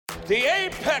The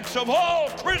apex of all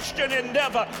Christian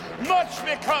endeavor must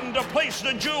become to place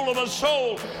the jewel of a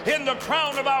soul in the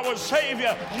crown of our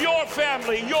Savior. Your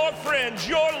family, your friends,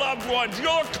 your loved ones,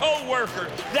 your co-workers.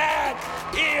 That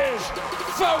is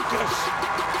focus.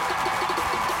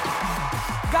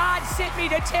 God sent me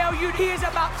to tell you He is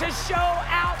about to show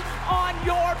out on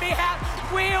your behalf.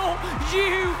 Will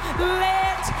you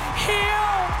let Him?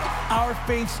 Our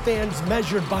faith stands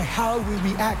measured by how we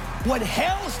react when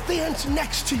hell stands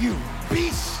next to you.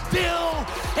 Be still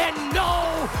and know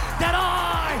that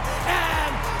I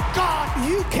am God.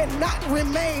 You cannot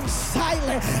remain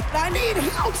silent. I need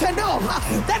you to know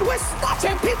that we're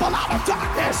snatching people out of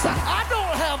darkness. I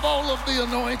don't have all of the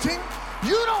anointing.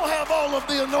 You don't have all of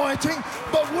the anointing,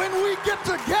 but when we get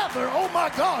together, oh my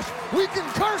gosh, we can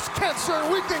curse cancer and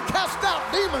we can cast out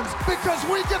demons because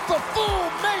we get the full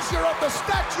measure of the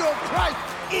stature of Christ.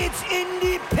 It's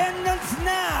independence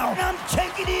now. I'm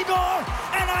taking it all,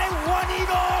 and I want it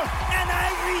all, and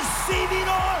I receive it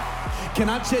all. Can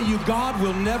I tell you, God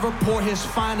will never pour His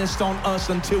finest on us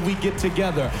until we get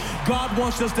together. God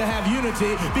wants us to have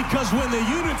unity because when the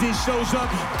unity shows up,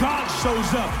 God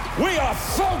shows up. We are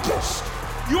focused.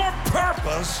 Your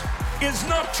purpose is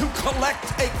not to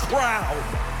collect a crowd.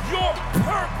 Your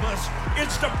purpose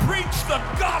is to preach the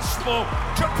gospel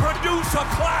to produce a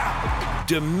cloud.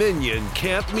 Dominion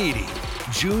Camp Meeting,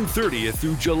 June 30th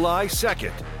through July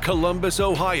 2nd, Columbus,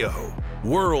 Ohio.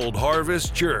 World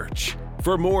Harvest Church.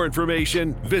 For more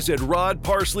information, visit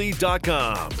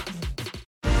rodparsley.com.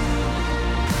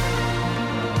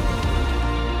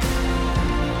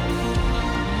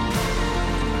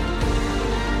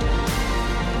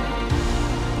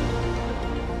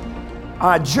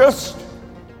 I just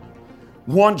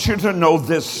want you to know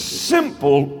this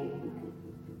simple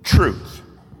truth.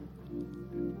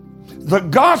 The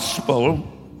gospel,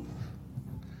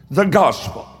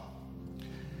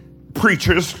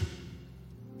 preachers,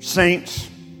 saints,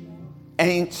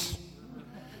 ain'ts,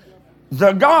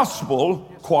 the gospel,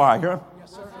 choir,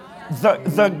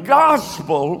 the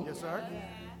gospel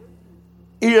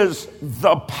is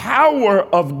the power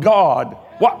of God.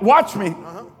 Watch me.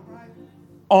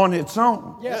 On its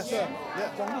own. Yes, sir.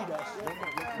 Yes, don't need us.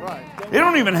 Right. It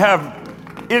don't even have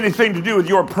anything to do with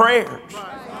your prayers.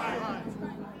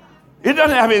 It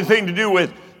doesn't have anything to do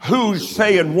with who's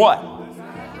saying what.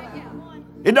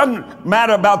 It doesn't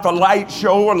matter about the light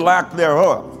show or lack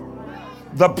thereof.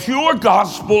 The pure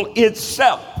gospel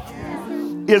itself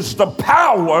is the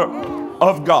power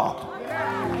of God.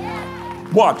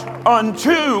 What?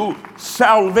 Unto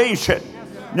salvation.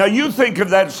 Now you think of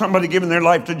that as somebody giving their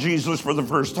life to Jesus for the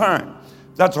first time.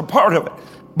 That's a part of it.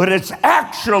 But it's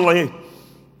actually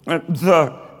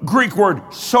the Greek word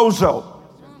sozo.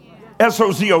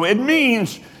 S-O-Z-O. It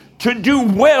means to do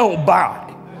well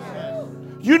by.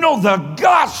 You know the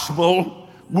gospel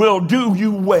will do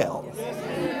you well.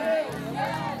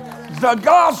 The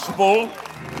gospel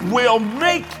will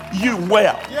make you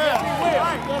well.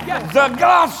 The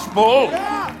gospel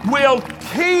will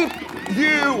keep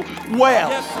you well.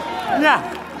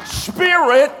 Now,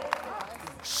 spirit,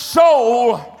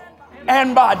 soul,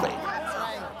 and body.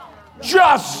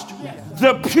 Just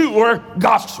the pure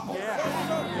gospel.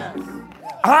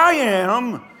 I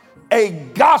am a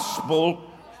gospel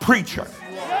preacher.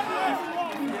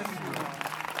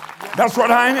 That's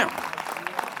what I am.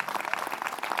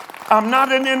 I'm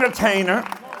not an entertainer.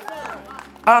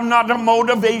 I'm not a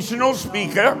motivational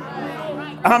speaker.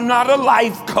 I'm not a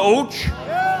life coach.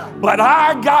 But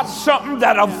I got something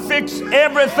that'll fix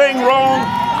everything wrong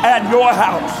at your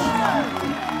house.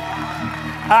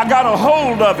 I got a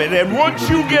hold of it. And once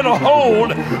you get a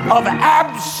hold of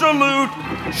absolute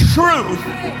truth,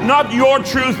 not your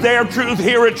truth, their truth,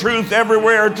 here a truth,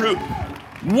 everywhere a truth,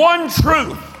 one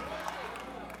truth.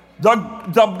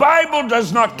 The Bible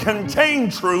does not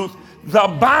contain truth. The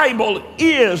Bible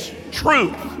is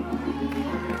truth.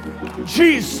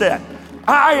 Jesus said,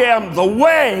 I am the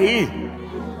way,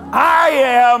 I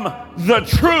am the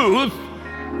truth,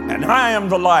 and I am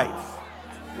the life.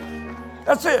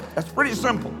 That's it. That's pretty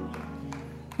simple.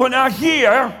 But now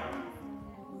here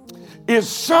is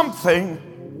something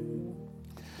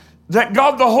that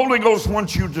God the Holy Ghost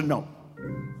wants you to know.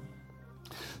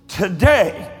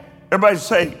 Today, everybody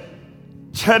say,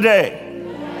 today,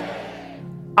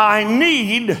 I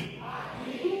need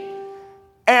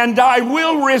and I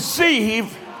will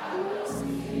receive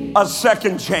a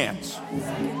second chance.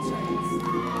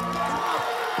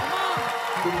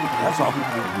 That's all.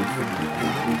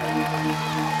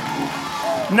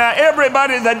 Now,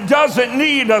 everybody that doesn't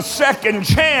need a second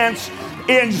chance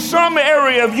in some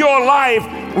area of your life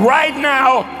right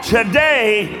now,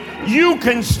 today, you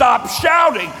can stop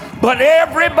shouting But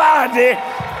everybody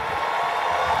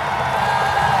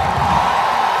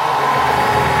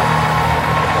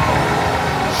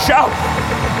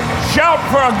shout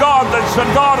for a God that's the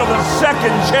God of a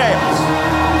second chance.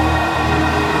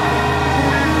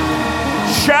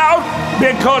 Shout,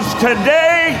 because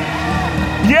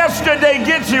yesterday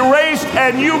gets erased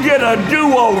and you get a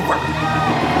do-over.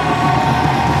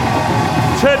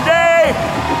 Today,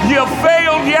 you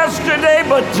failed yesterday,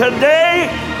 but today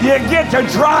you get to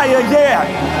try again.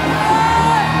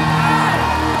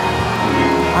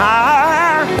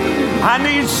 I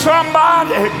need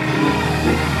somebody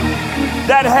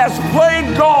that has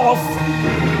played golf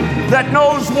that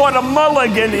knows what a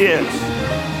mulligan is.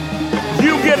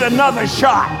 You get another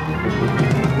shot.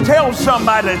 Tell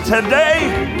somebody, today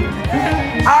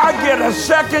I get a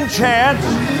second chance,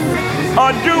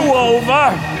 a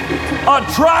do-over, a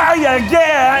try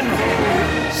again,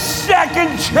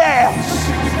 second chance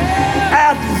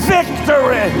at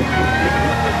victory.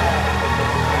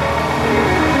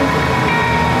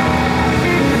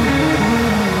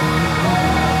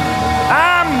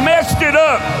 I messed it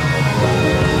up.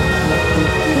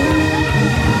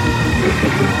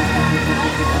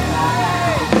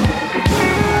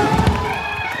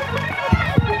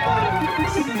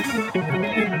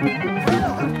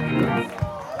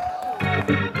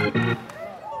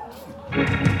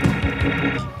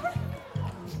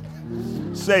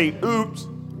 Say, oops,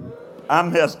 I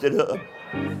messed it up.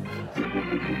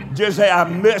 Just say, I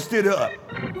messed it up.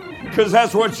 Because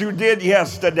that's what you did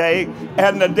yesterday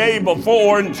and the day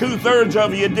before, and 2/3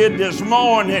 of you did this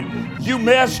morning. You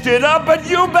messed it up, and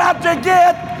you about to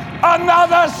get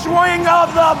another swing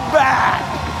of the bat.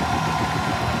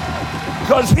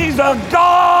 Because he's a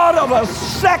God of a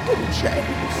second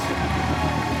chance.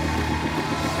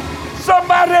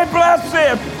 Somebody bless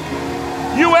him.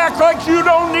 You act like you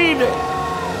don't need it.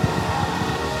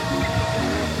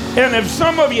 And if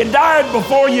some of you died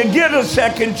before you get a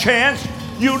second chance,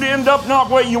 you'd end up not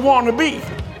where you want to be.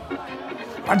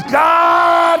 But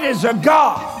God is a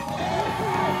God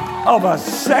of a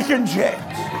second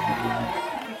chance.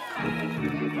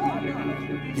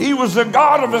 He was a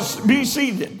God of a, be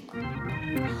seated,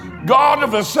 God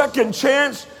of a second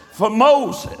chance for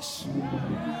Moses.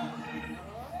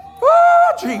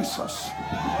 Oh, Jesus.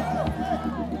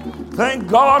 Thank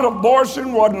God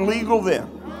abortion wasn't legal then.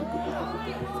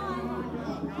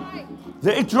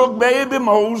 They took baby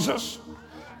Moses,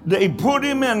 they put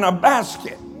him in a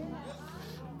basket,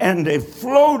 and they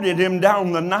floated him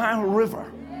down the Nile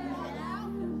River.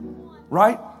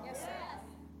 Right?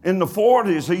 In the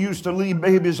 40s, they used to leave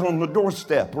babies on the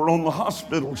doorstep or on the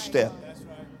hospital step.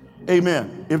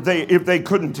 Amen. If they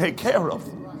couldn't take care of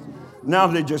them. Now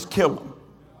they just kill them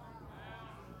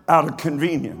out of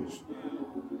convenience.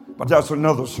 But that's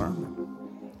another sermon.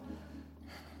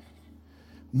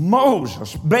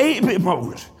 Moses, baby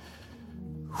Moses,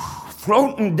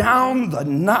 floating down the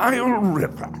Nile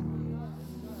River.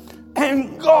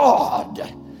 And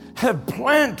God had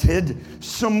planted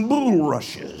some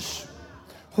bulrushes,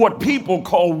 what people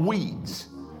call weeds.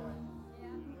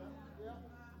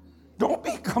 Don't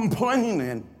be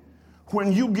complaining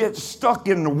when you get stuck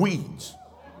in the weeds.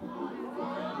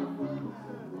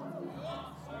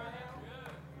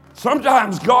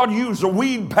 Sometimes God uses a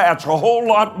weed patch a whole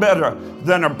lot better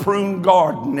than a prune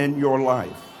garden in your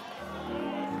life.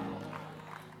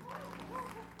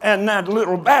 And that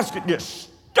little basket just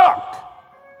stuck.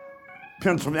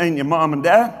 Pennsylvania mom and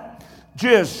dad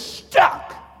just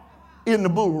stuck in the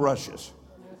bulrushes.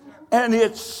 And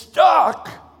it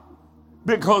stuck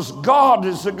because God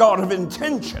is a God of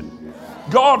intention.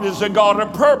 God is a God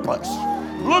of purpose.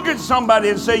 Look at somebody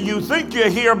and say, you think you're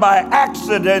here by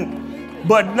accident,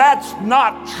 but that's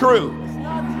not true.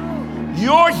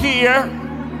 You're here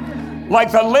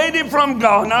like the lady from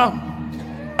Ghana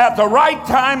at the right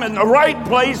time in the right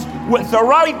place with the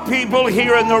right people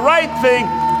hearing the right thing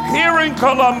here in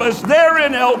Columbus, there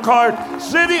in Elkhart,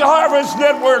 City Harvest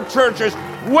Network churches,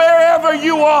 wherever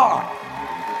you are.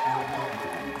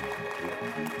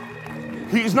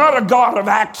 He's not a God of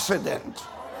accident.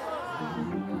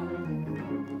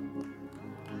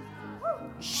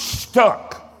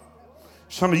 Stuck.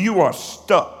 Some of you are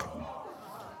stuck.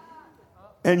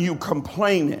 And you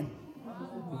complaining.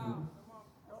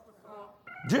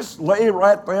 Just lay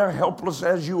right there, helpless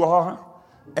as you are,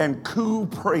 and coo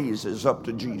praises up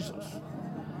to Jesus.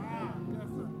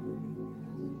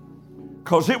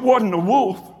 Because it wasn't a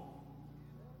wolf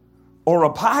or a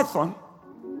python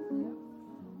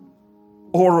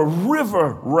or a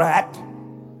river rat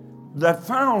that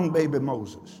found baby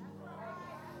Moses.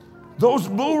 Those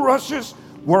bulrushes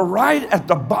were right at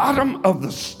the bottom of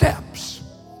the steps.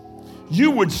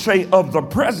 You would say of the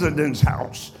president's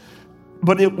house,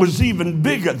 but it was even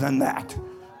bigger than that.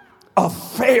 Of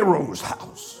Pharaoh's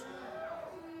house,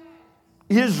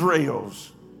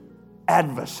 Israel's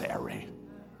adversary.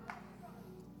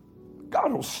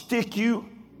 God will stick you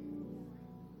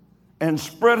and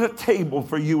spread a table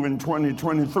for you in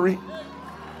 2023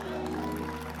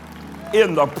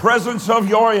 in the presence of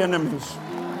your enemies.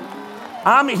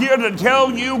 I'm here to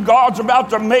tell you God's about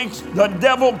to make the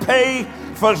devil pay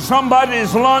for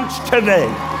somebody's lunch today.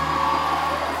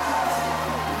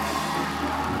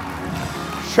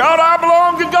 Shout, I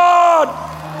belong to God.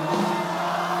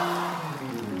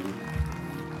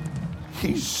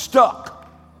 He's stuck.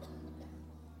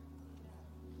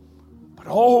 But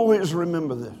always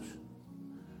remember this.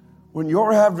 When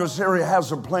your adversary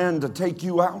has a plan to take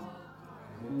you out,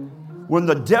 when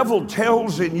the devil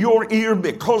tells in your ear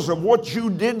because of what you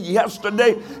did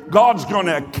yesterday, God's going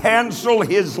to cancel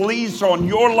his lease on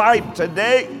your life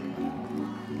today.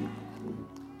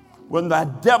 When the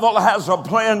devil has a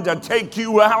plan to take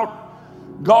you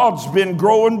out, God's been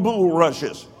growing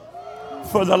bulrushes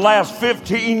for the last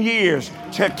 15 years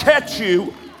to catch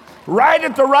you right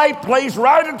at the right place,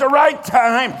 right at the right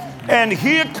time. And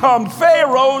here comes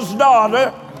Pharaoh's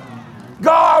daughter.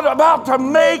 God about to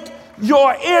make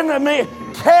your enemy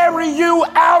carry you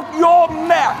out your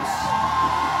mess.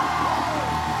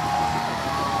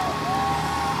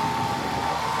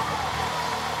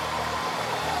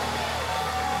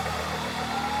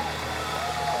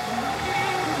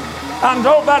 I'm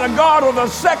talking about a God with a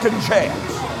second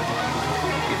chance.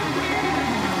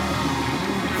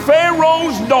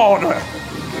 Pharaoh's daughter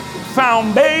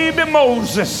found baby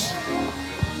Moses.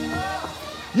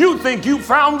 You think you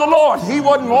found the Lord. He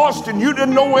wasn't lost and you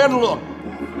didn't know where to look.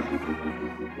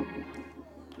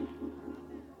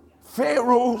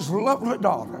 Pharaoh's lovely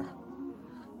daughter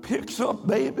picks up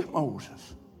baby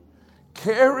Moses,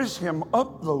 carries him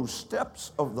up those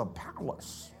steps of the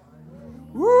palace.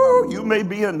 Woo, you may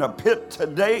be in the pit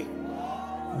today,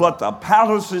 but the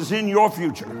palace is in your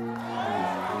future.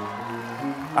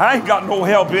 I ain't got no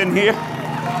help in here.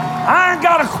 I ain't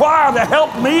got a choir to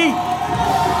help me.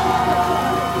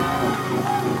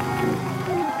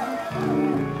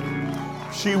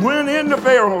 She went into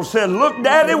Pharaoh and said, look,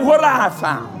 Daddy, what I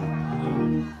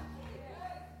found.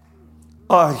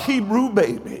 A Hebrew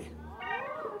baby.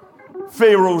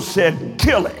 Pharaoh said,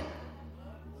 kill it.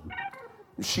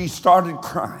 She started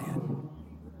crying.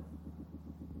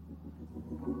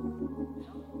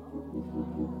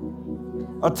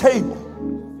 A table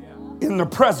in the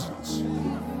presence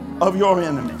of your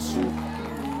enemies.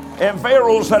 And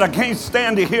Pharaoh said, I can't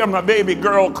stand to hear my baby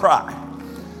girl cry.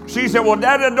 She said, well,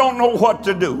 Daddy, I don't know what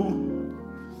to do.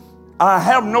 I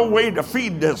have no way to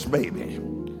feed this baby.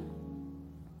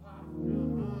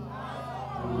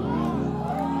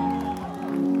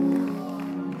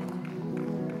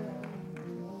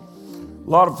 A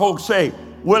lot of folks say,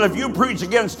 well, if you preach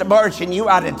against abortion, you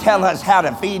ought to tell us how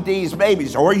to feed these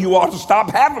babies, or you ought to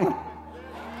stop having them.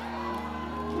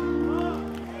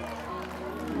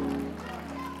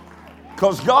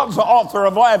 Because God's the author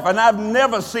of life, and I've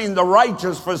never seen the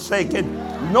righteous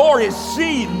forsaken, nor his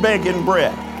seed begging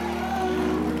bread.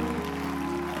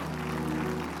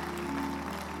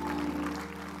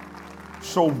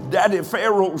 So Daddy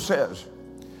Pharaoh says,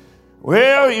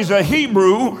 well, he's a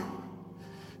Hebrew,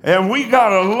 and we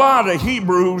got a lot of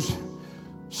Hebrews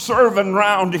serving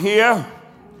around here.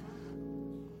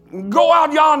 Go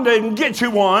out yonder and get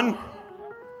you one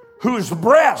whose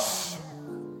breasts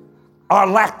are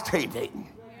lactating.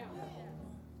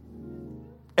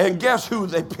 And guess who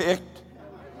they picked?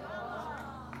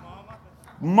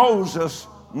 Moses'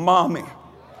 mommy.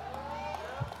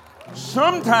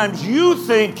 Sometimes you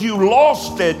think you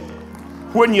lost it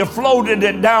when you floated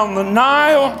it down the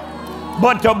Nile,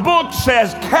 but the book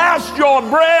says, cast your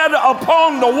bread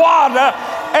upon the water,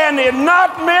 and in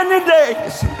not many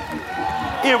days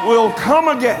it will come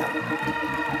again.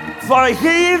 For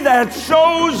he that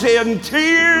sows in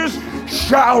tears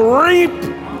shall reap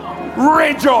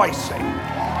rejoicing.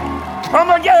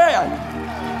 Come again,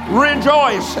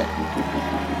 rejoicing.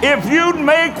 If you'd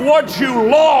make what you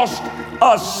lost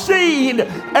a seed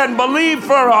and believe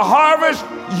for a harvest,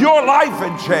 your life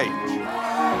would change.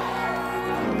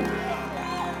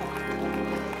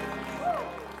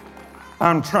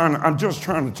 I'm just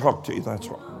trying to talk to you, that's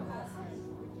all.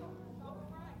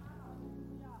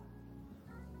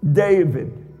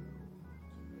 David,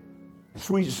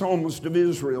 sweet psalmist of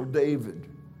Israel, David,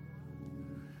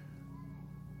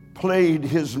 played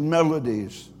his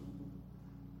melodies,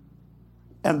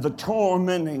 and the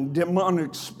tormenting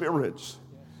demonic spirits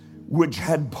which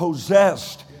had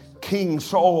possessed King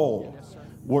Saul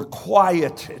were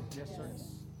quieted.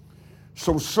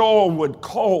 So Saul would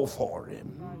call for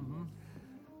him.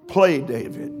 Play,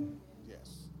 David.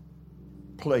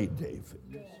 Play, David.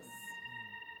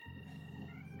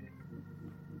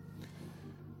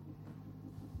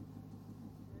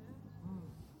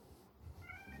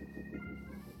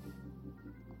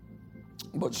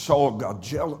 But Saul got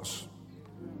jealous.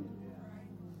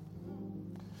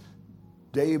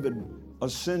 David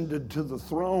ascended to the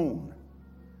throne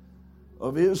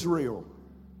of Israel.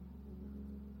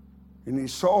 And he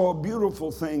saw a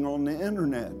beautiful thing on the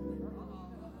internet.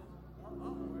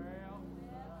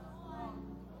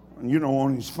 And you know,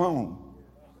 on his phone,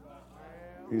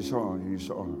 he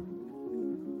saw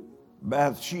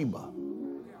Bathsheba.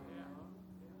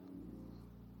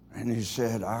 And he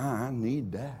said, I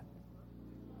need that.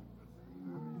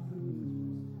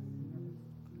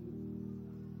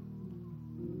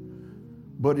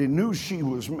 But he knew she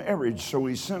was married, so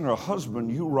he sent her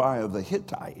husband Uriah the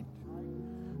Hittite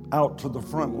out to the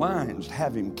front lines to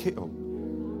have him killed.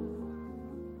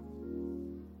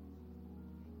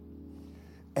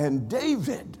 And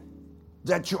David,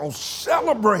 that you'll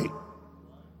celebrate,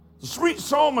 the sweet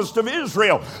psalmist of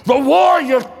Israel, the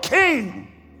warrior king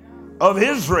of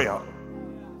Israel,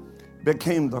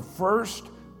 became the first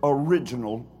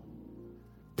original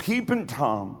peeping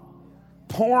Tom,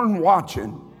 porn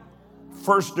watching,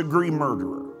 first-degree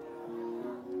murderer.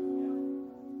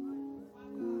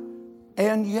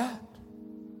 And yet,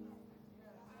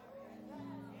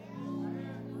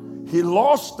 he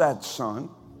lost that son.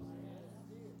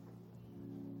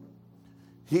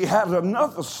 He had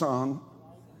another son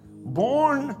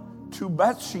born to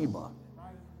Bathsheba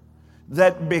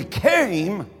that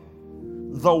became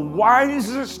the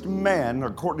wisest man,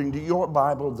 according to your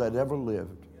Bible, that ever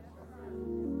lived,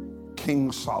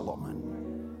 King Solomon,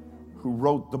 who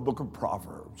wrote the book of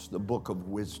Proverbs, the book of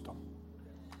wisdom.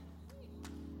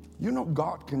 You know,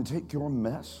 God can take your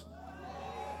mess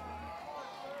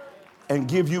and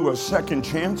give you a second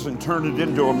chance and turn it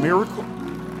into a miracle.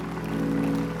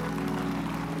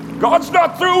 God's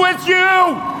not through with you.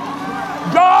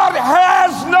 God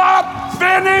has not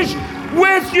finished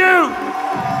with you.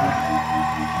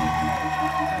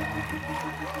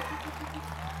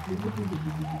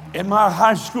 In my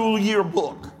high school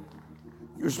yearbook,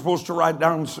 you're supposed to write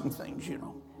down some things, you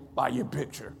know, by your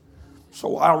picture.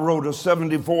 So I wrote a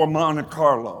 74 Monte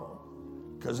Carlo,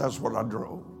 because that's what I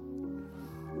drove.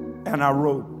 And I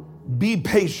wrote, be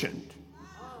patient.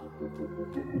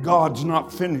 God's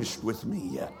not finished with me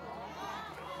yet.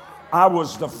 I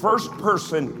was the first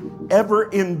person ever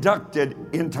inducted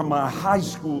into my high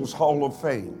school's Hall of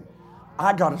Fame.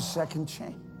 I got a second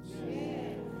chance.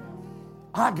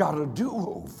 I got a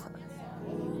do-over.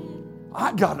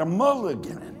 I got a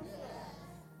mulligan.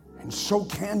 And so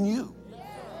can you.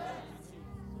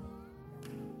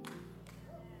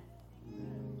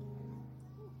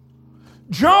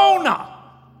 Jonah,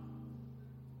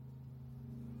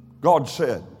 God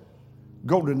said,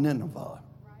 go to Nineveh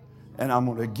and I'm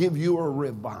going to give you a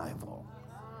revival.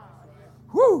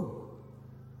 Whew.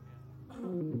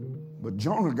 But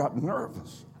Jonah got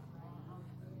nervous,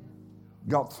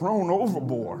 got thrown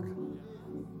overboard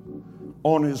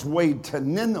on his way to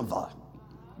Nineveh,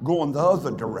 going the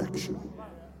other direction.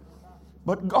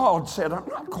 But God said, I'm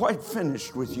not quite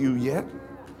finished with you yet.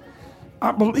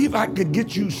 I believe I could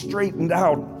get you straightened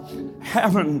out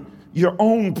having your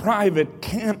own private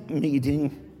camp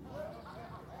meeting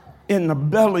in the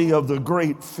belly of the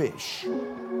great fish.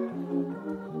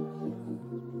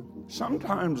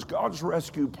 Sometimes God's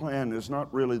rescue plan is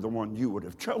not really the one you would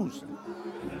have chosen.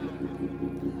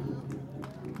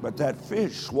 But that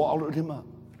fish swallowed him up.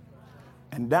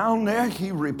 And down there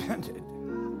he repented.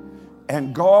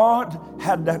 And God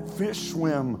had that fish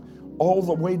swim all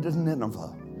the way to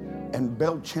Nineveh and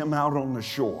belch him out on the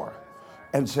shore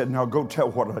and said, now go do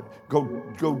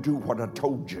what I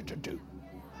told you to do.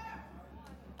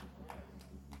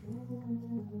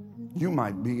 You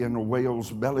might be in a whale's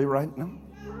belly right now.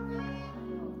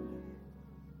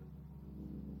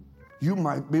 You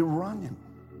might be running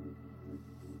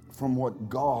from what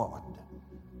God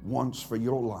wants for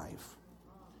your life.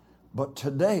 But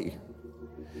today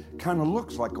kind of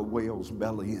looks like a whale's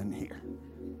belly in here.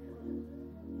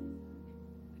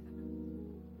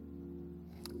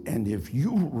 And if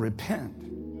you repent,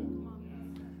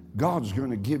 God's going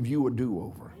to give you a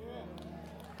do-over.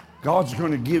 God's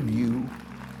going to give you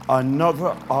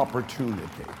another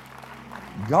opportunity.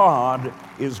 God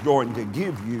is going to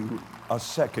give you a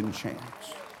second chance.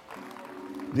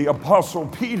 The Apostle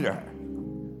Peter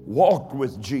walked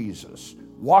with Jesus.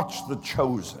 Watch The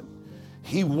Chosen.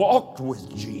 He walked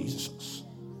with Jesus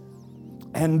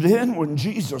And then when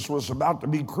Jesus was about to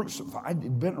be crucified,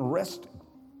 he'd been arrested.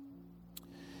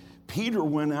 Peter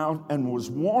went out and was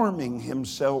warming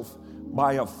himself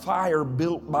by a fire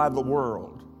built by the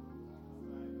world.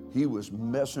 He was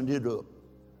messing it up.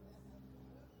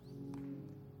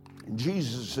 And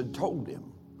Jesus had told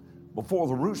him, before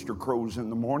the rooster crows in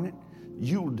the morning,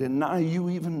 you'll deny you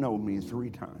even know me 3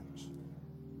 times.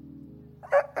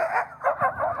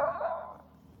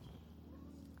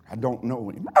 I don't know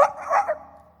him.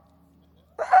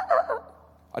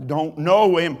 I don't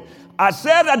know him. I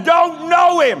said I don't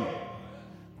know him.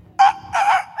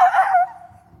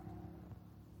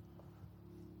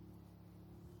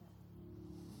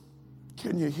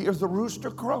 Can you hear the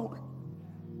rooster crowing?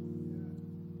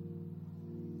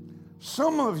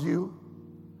 Some of you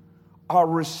are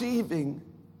receiving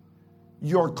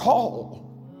your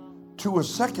call to a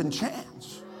second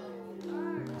chance,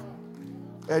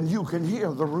 and you can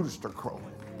hear the rooster crowing.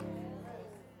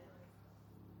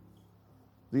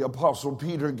 The Apostle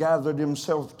Peter gathered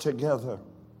himself together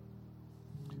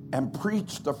and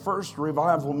preached the first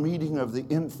revival meeting of the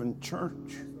infant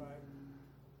church.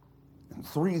 And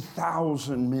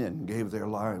 3,000 men gave their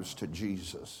lives to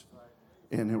Jesus.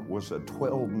 And it was a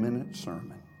 12-minute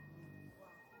sermon.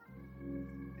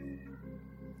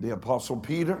 The Apostle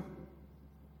Peter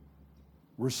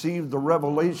received the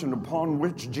revelation upon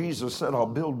which Jesus said, I'll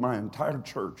build my entire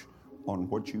church on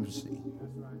what you see.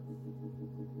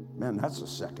 Man, that's a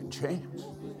second chance.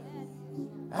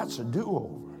 That's a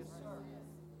do-over.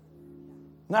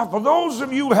 Now, for those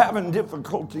of you having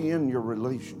difficulty in your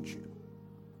relationship,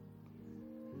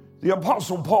 the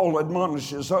Apostle Paul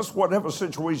admonishes us, whatever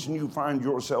situation you find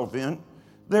yourself in,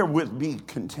 therewith be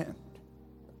content.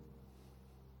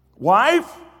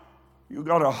 Wife, you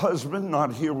got a husband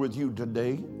not here with you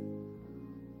today.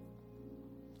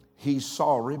 He's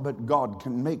sorry, but God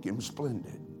can make him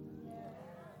splendid.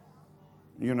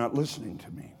 You're not listening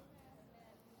to me,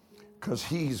 because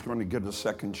he's going to get a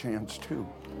second chance too.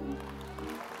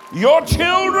 Your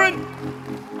children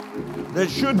that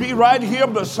should be right here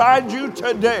beside you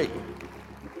today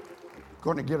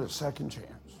going to get a second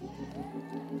chance.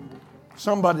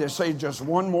 Somebody say, just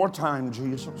one more time,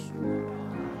 Jesus.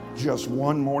 Just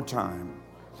one more time.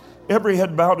 Every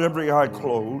head bowed, every eye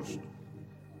closed.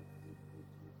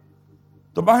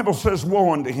 The Bible says,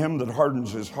 woe unto him that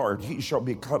hardens his heart. He shall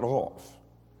be cut off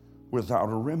without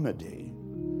a remedy.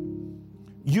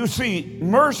 You see,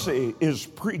 mercy is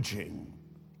preaching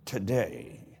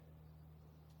today,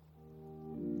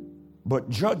 but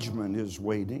judgment is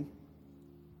waiting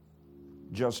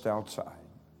just outside.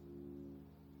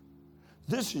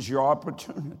 This is your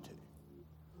opportunity.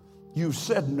 You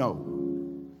said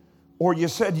no, or you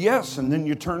said yes and then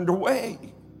you turned away.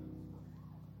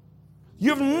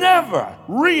 You've never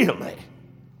really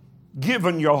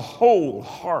given your whole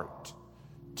heart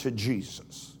to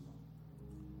Jesus.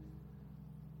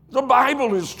 The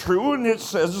Bible is true, and it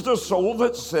says the soul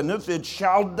that sinneth, it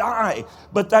shall die.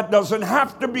 But that doesn't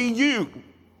have to be you.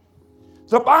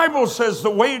 The Bible says the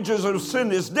wages of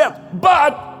sin is death,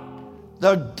 but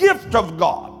the gift of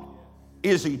God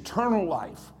is eternal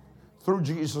life through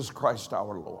Jesus Christ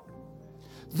our Lord.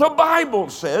 The Bible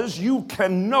says you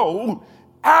can know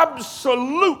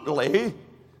absolutely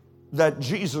that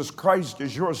Jesus Christ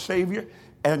is your Savior,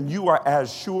 and you are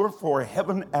as sure for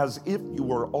heaven as if you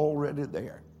were already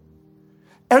there.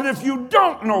 And if you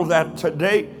don't know that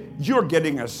today, you're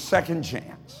getting a second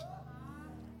chance.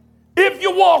 If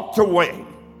you walked away,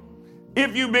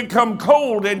 if you become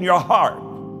cold in your heart,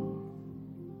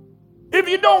 if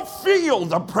you don't feel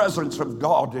the presence of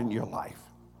God in your life,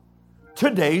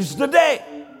 today's the day.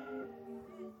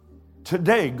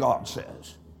 Today, God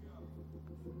says,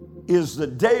 is the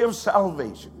day of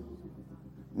salvation.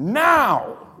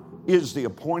 Now is the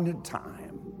appointed time.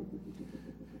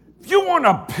 If you want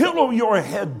to pillow your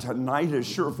head tonight as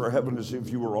sure for heaven as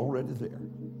if you were already there.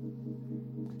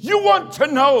 You want to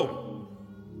know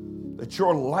that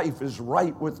your life is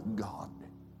right with God,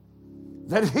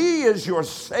 that He is your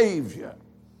Savior,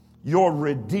 your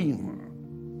Redeemer,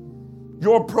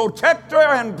 your protector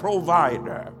and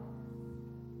provider.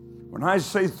 When I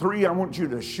say 3, I want you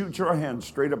to shoot your hand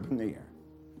straight up in the air.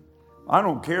 I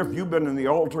don't care if you've been in the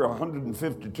altar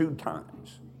 152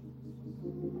 times.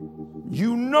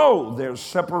 You know there's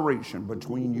separation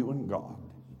between you and God,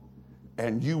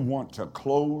 and you want to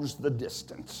close the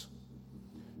distance.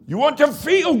 You want to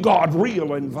feel God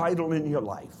real and vital in your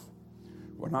life.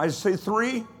 When I say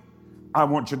 3, I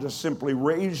want you to simply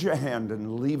raise your hand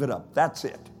and leave it up. That's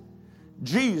it.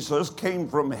 Jesus came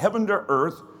from heaven to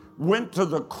earth, went to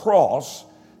the cross,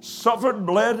 suffered,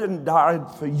 bled, and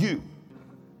died for you.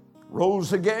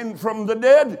 Rose again from the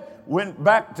dead, went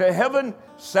back to heaven,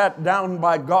 sat down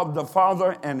by God the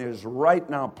Father, and is right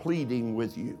now pleading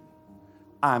with you.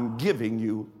 I'm giving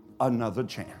you another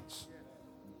chance.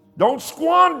 Don't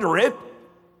squander it.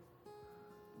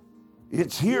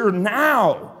 It's here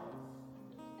now,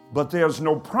 but there's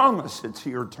no promise it's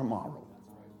here tomorrow.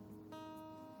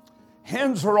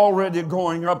 Hands are already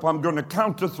going up. I'm going to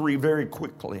count to 3 very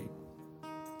quickly.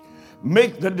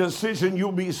 Make the decision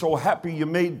you'll be so happy you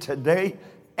made today,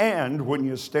 and when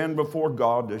you stand before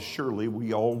God, as surely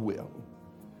we all will.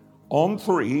 On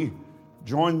 3,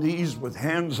 join these with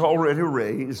hands already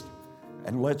raised,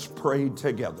 and let's pray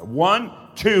together. 1,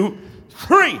 2,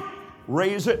 3.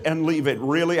 Raise it and leave it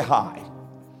really high.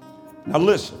 Now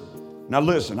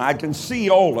listen, I can see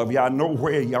all of you. I know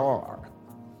where you are.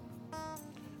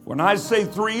 When I say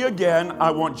 3 again,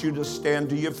 I want you to stand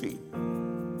to your feet.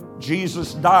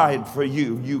 Jesus died for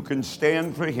you. You can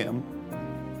stand for him.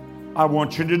 I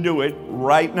want you to do it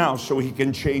right now so he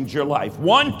can change your life.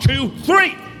 1, 2,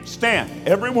 3. Stand.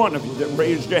 Every one of you that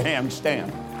raised your hand,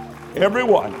 stand.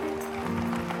 Everyone.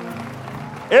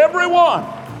 Everyone.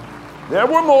 There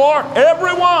were more.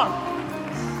 Everyone.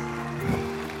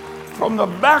 From the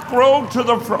back row to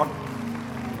the front.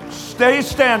 Stay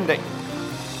standing.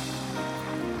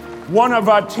 One of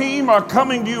our team are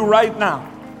coming to you right now.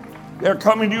 They're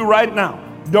coming to you right now.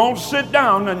 Don't sit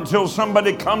down until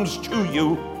somebody comes to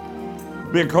you,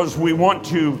 because we want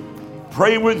to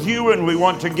pray with you and we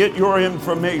want to get your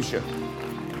information.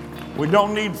 We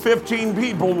don't need 15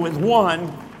 people with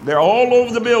one. They're all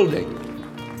over the building.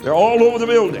 They're all over the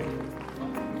building.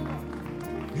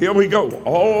 Here we go,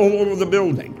 all over the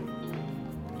building.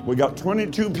 We got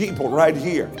 22 people right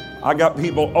here. I got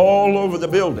people all over the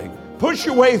building. Push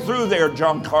your way through there,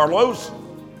 John Carlos.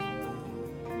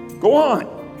 Go on.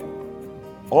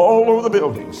 All over the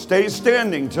building. Stay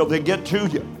standing till they get to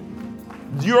you.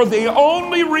 You're the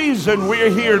only reason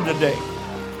we're here today.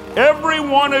 Every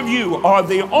one of you are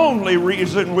the only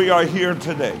reason we are here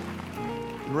today.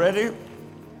 Ready?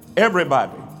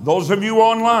 Everybody. Those of you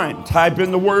online, type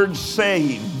in the word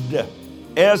SAVED.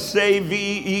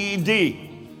 S-A-V-E-D.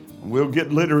 We'll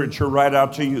get literature right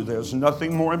out to you. There's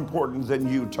nothing more important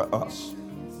than you to us.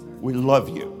 We love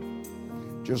you.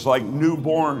 Just like new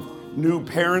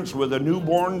parents with a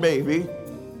newborn baby,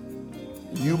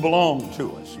 you belong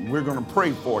to us. We're going to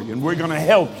pray for you, and we're going to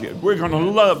help you. We're going to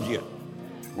love you.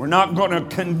 We're not going to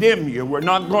condemn you. We're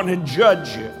not going to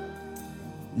judge you.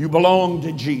 You belong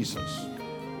to Jesus.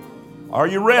 Are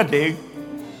you ready?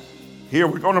 Here,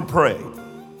 we're going to pray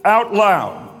out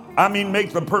loud. I mean,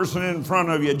 make the person in front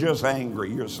of you just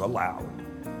angry. You're so loud.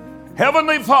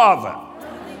 Heavenly Father,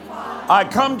 I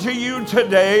come to you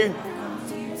today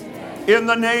in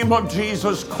the name of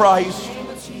Jesus Christ,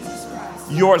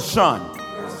 your Son.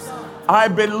 I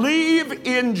believe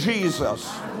in Jesus,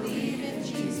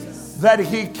 that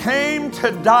he came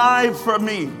to die for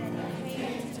me,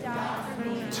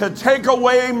 to take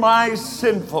away my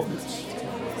sinfulness,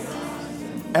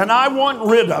 and I want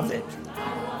rid of it.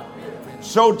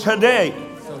 So today,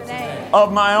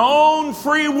 of my own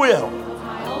free will,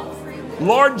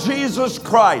 Lord Jesus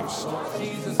Christ,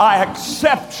 I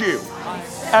accept you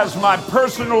as my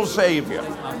personal Savior.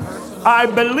 I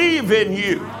believe in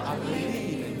you,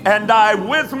 and I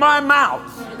with my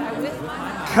mouth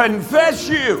confess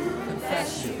you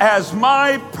as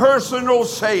my personal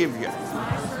Savior.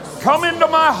 Come into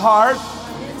my heart,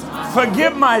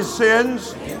 forgive my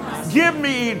sins, give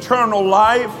me eternal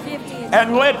life,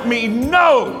 and let me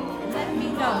know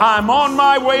I'm on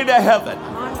my way to heaven.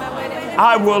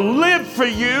 I will live for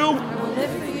you.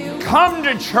 Come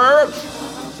to church,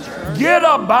 get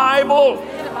a Bible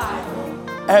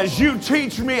as you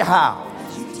teach me how.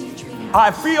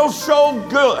 I feel so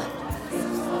good.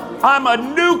 I'm a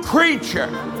new creature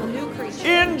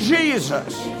in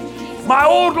Jesus. My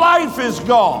old life is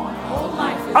gone.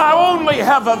 I only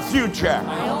have a future.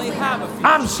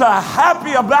 I'm so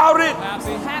happy about it,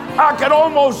 I can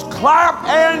almost clap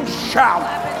and shout.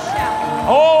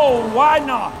 Oh, why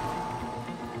not?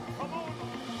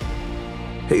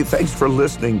 Hey, thanks for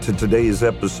listening to today's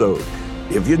episode.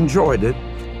 If you enjoyed it,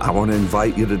 I want to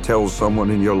invite you to tell someone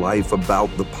in your life about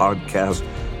the podcast.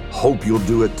 Hope you'll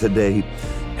do it today.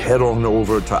 Head on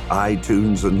over to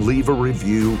iTunes and leave a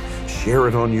review. Share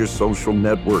it on your social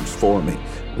networks for me.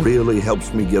 Really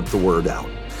helps me get the word out.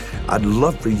 I'd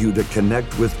love for you to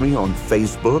connect with me on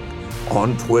Facebook,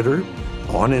 on Twitter,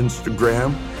 on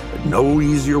Instagram. No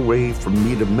easier way for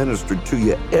me to minister to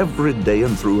you every day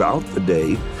and throughout the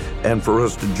day, and for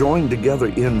us to join together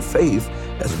in faith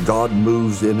as God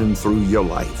moves in and through your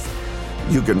life.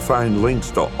 You can find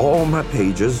links to all my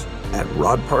pages at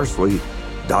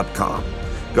rodparsley.com.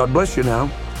 God bless you now.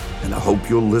 and I hope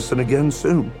you'll listen again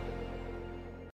soon.